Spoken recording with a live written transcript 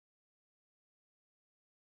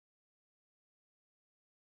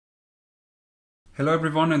Hello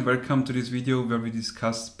everyone and welcome to this video where we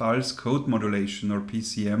discuss pulse code modulation or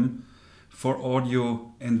PCM for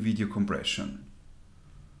audio and video compression.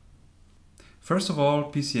 First of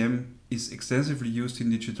all, PCM is extensively used in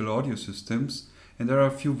digital audio systems, and there are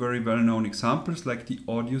a few very well-known examples like the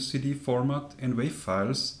audio CD format and WAV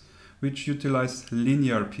files, which utilize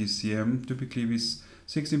linear PCM, typically with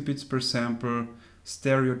 16 bits per sample,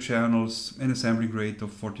 stereo channels and a sampling rate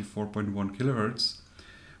of 44.1 kHz.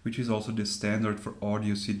 Which is also the standard for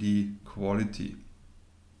audio CD quality.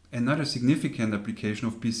 Another significant application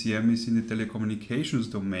of PCM is in the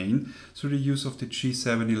telecommunications domain through the use of the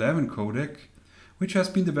G711 codec, which has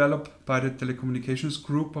been developed by the telecommunications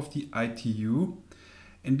group of the ITU.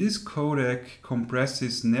 And this codec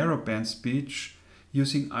compresses narrowband speech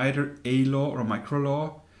using either A-law or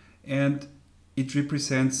micro-law, and it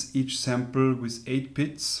represents each sample with 8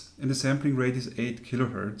 bits, and the sampling rate is 8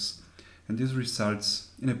 kHz. And this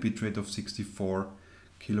results in a bitrate of 64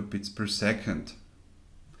 kilobits per second.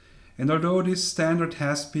 And although this standard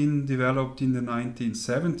has been developed in the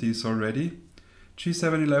 1970s already,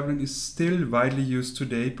 G711 is still widely used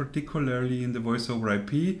today, particularly in the voice over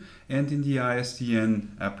IP and in the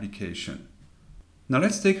ISDN application. Now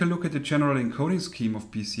let's take a look at the general encoding scheme of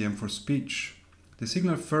PCM for speech. The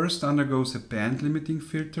signal first undergoes a band limiting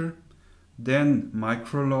filter. Then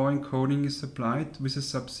micro-law encoding is applied with a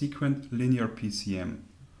subsequent linear PCM.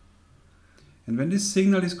 And when this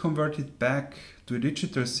signal is converted back to a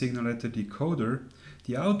digital signal at the decoder,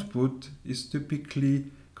 the output is typically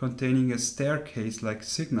containing a staircase-like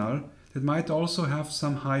signal that might also have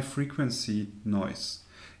some high-frequency noise.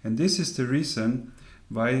 And this is the reason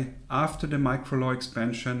why after the micro-law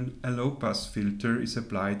expansion, a low-pass filter is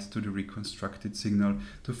applied to the reconstructed signal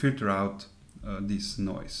to filter out this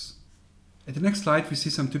noise. At the next slide, we see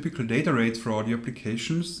some typical data rates for audio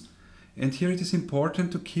applications, and here it is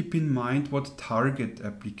important to keep in mind what target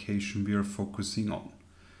application we are focusing on.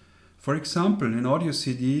 For example, an audio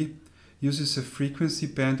CD uses a frequency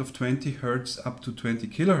band of 20 Hz up to 20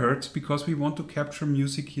 kHz because we want to capture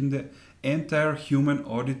music in the entire human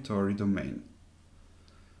auditory domain.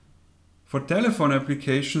 For telephone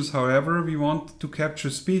applications, however, we want to capture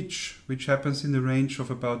speech, which happens in the range of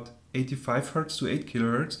about 85 Hz to 8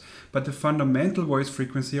 kHz, but the fundamental voice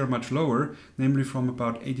frequency are much lower, namely from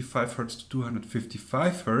about 85 Hz to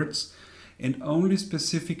 255 Hz, and only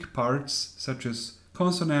specific parts such as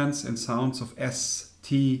consonants and sounds of S,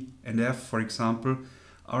 T and F, for example,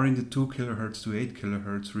 are in the 2 kHz to 8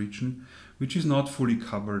 kHz region, which is not fully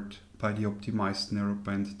covered by the optimized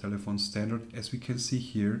narrowband telephone standard, as we can see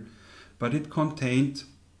here, but it contained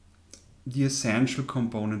the essential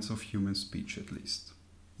components of human speech at least.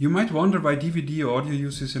 You might wonder why DVD audio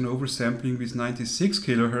uses an oversampling with 96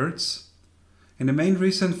 kHz, and the main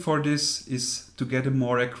reason for this is to get a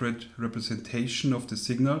more accurate representation of the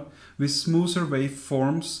signal with smoother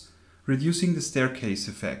waveforms, reducing the staircase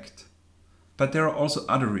effect. But there are also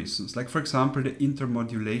other reasons, like for example the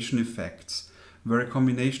intermodulation effects, where a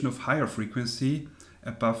combination of higher frequency,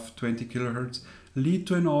 above 20 kHz, lead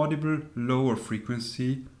to an audible lower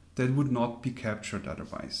frequency that would not be captured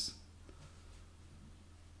otherwise.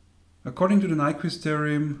 According to the Nyquist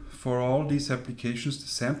theorem, for all these applications the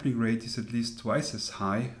sampling rate is at least twice as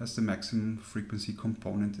high as the maximum frequency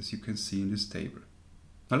component, as you can see in this table.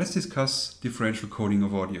 Now let's discuss differential coding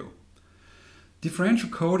of audio. Differential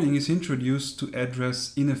coding is introduced to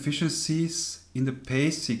address inefficiencies in the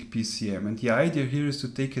basic PCM, and the idea here is to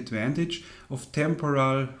take advantage of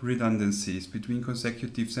temporal redundancies between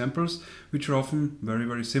consecutive samples, which are often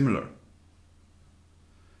very similar.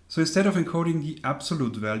 So instead of encoding the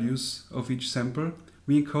absolute values of each sample,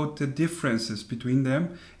 we encode the differences between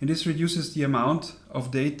them, and this reduces the amount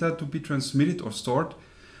of data to be transmitted or stored,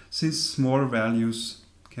 since smaller values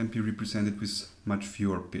can be represented with much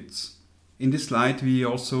fewer bits. In this slide we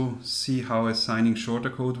also see how assigning shorter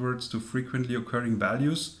code words to frequently occurring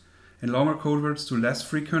values and longer code words to less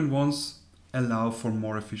frequent ones allow for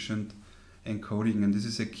more efficient encoding, and this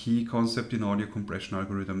is a key concept in audio compression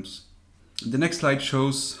algorithms. The next slide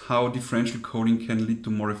shows how differential coding can lead to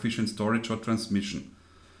more efficient storage or transmission.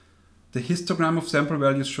 The histogram of sample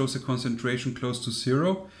values shows a concentration close to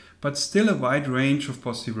 0, but still a wide range of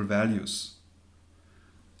possible values.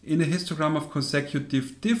 In the histogram of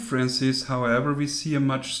consecutive differences, however, we see a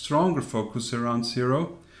much stronger focus around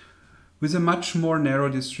 0, with a much more narrow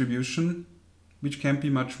distribution, which can be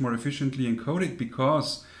much more efficiently encoded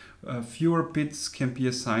because fewer bits can be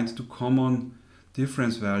assigned to common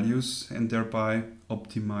difference values and thereby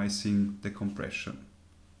optimizing the compression.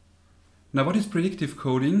 Now, what is predictive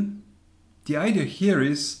coding? The idea here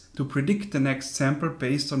is to predict the next sample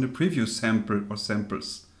based on the previous sample or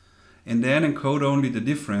samples. and then encode only the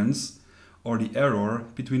difference or the error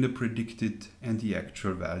between the predicted and the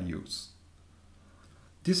actual values.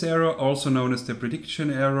 This error, also known as the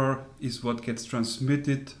prediction error, is what gets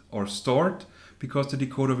transmitted or stored because the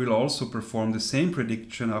decoder will also perform the same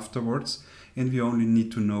prediction afterwards and we only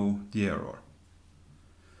need to know the error.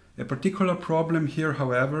 A particular problem here,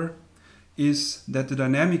 however, is that the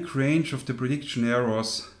dynamic range of the prediction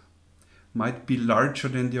errors might be larger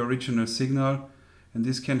than the original signal, and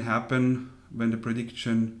this can happen when the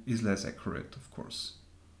prediction is less accurate, of course.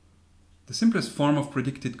 The simplest form of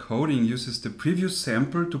predicted coding uses the previous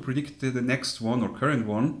sample to predict the next one or current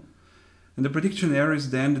one, and the prediction error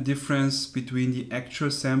is then the difference between the actual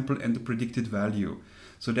sample and the predicted value.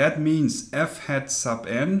 So that means f hat sub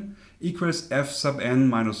n equals f sub n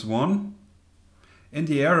minus 1, and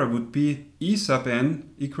the error would be e sub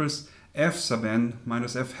n equals f sub n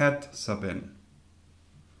minus f hat sub n.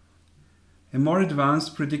 A more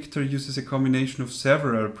advanced predictor uses a combination of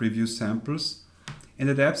several previous samples and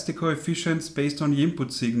adapts the coefficients based on the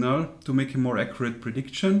input signal to make a more accurate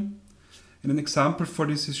prediction. And an example for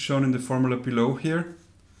this is shown in the formula below here,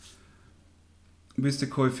 with the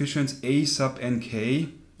coefficients a sub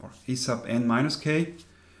nk or a sub n minus k,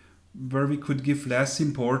 where we could give less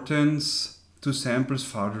importance to samples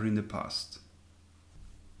farther in the past.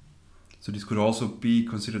 So this could also be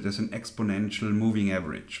considered as an exponential moving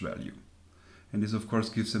average value. And this of course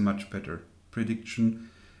gives a much better prediction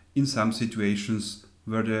in some situations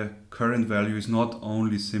where the current value is not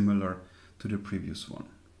only similar to the previous one.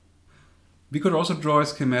 We could also draw a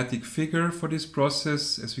schematic figure for this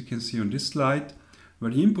process, as we can see on this slide,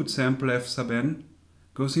 where the input sample f sub n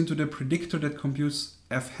goes into the predictor that computes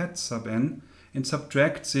f hat sub n and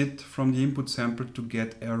subtracts it from the input sample to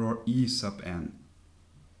get error e sub n.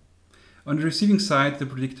 On the receiving side, the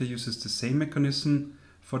predictor uses the same mechanism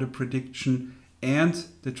for the prediction and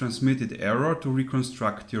the transmitted error to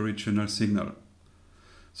reconstruct the original signal.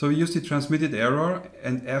 So we use the transmitted error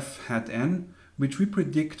and f hat n, which we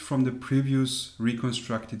predict from the previous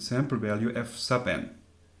reconstructed sample value f sub n.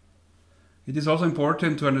 It is also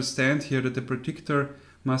important to understand here that the predictor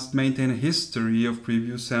must maintain a history of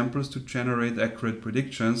previous samples to generate accurate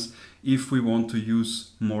predictions if we want to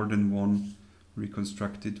use more than one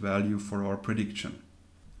reconstructed value for our prediction.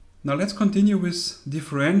 Now let's continue with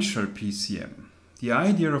differential PCM. The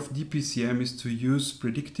idea of DPCM is to use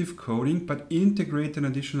predictive coding but integrate an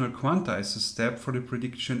additional quantizer step for the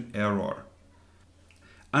prediction error.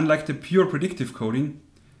 Unlike the pure predictive coding,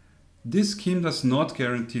 this scheme does not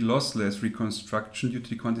guarantee lossless reconstruction due to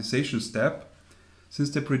the quantization step, since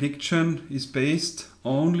the prediction is based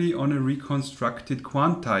only on a reconstructed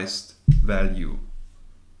quantized value.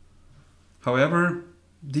 However,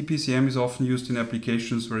 DPCM is often used in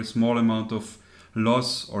applications where a small amount of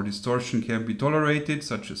loss or distortion can be tolerated,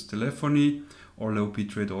 such as telephony or low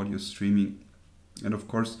bitrate audio streaming. And of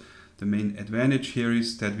course, the main advantage here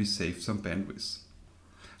is that we save some bandwidth.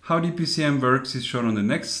 How DPCM works is shown on the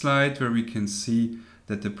next slide, where we can see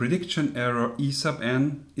that the prediction error e sub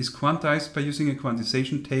n is quantized by using a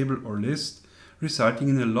quantization table or list, resulting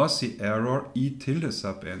in a lossy error e tilde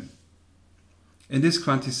sub n. And this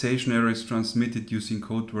quantization error is transmitted using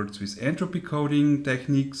code words with entropy coding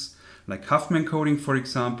techniques, like Huffman coding for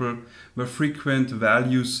example, where frequent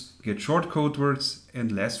values get short code words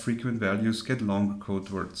and less frequent values get longer code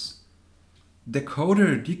words. The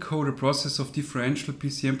coder-decoder process of differential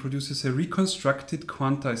PCM produces a reconstructed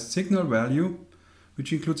quantized signal value,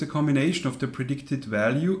 which includes a combination of the predicted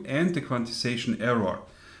value and the quantization error.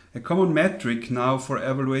 A common metric now for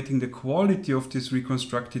evaluating the quality of this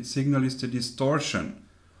reconstructed signal is the distortion,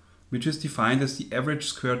 which is defined as the average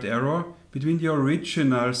squared error between the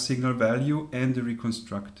original signal value and the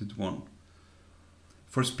reconstructed one.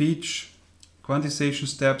 For speech, quantization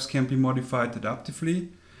steps can be modified adaptively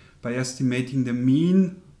by estimating the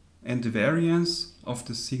mean and the variance of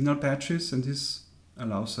the signal patches, and this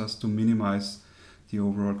allows us to minimize the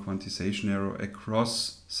overall quantization error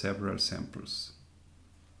across several samples.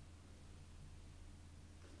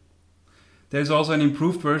 There is also an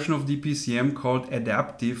improved version of DPCM called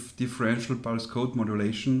Adaptive Differential Pulse Code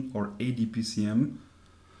Modulation, or ADPCM,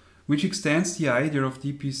 which extends the idea of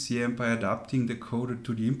DPCM by adapting the coder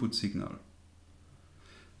to the input signal.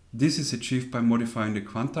 This is achieved by modifying the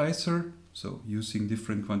quantizer, so using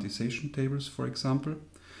different quantization tables for example,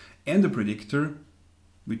 and the predictor,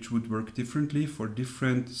 which would work differently for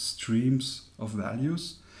different streams of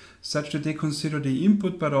values, such that they consider the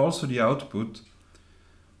input but also the output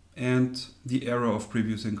and the error of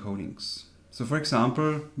previous encodings. So for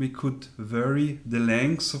example, we could vary the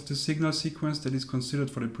length of the signal sequence that is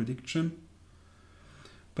considered for the prediction,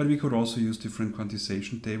 but we could also use different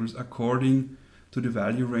quantization tables according to the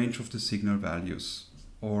value range of the signal values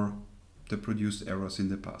or the produced errors in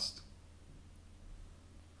the past.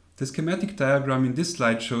 The schematic diagram in this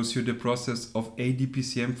slide shows you the process of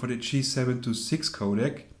DPCM for the G726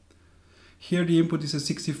 codec. Here the input is a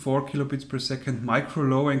 64 kilobits per second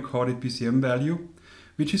micro-low encoded PCM value,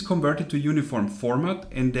 which is converted to uniform format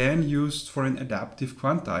and then used for an adaptive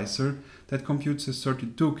quantizer that computes a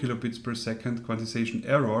 32 kilobits per second quantization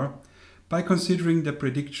error by considering the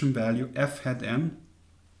prediction value f hat n,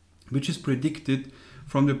 which is predicted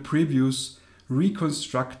from the previous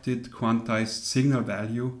reconstructed quantized signal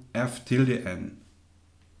value f tilde n.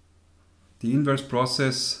 The inverse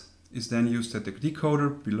process is then used at the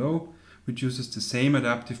decoder below, which uses the same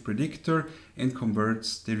adaptive predictor and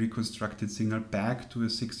converts the reconstructed signal back to a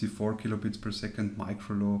 64 kilobits per second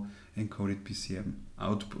micro-low encoded PCM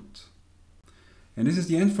output. And this is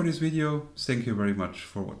the end for this video. Thank you very much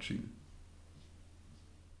for watching.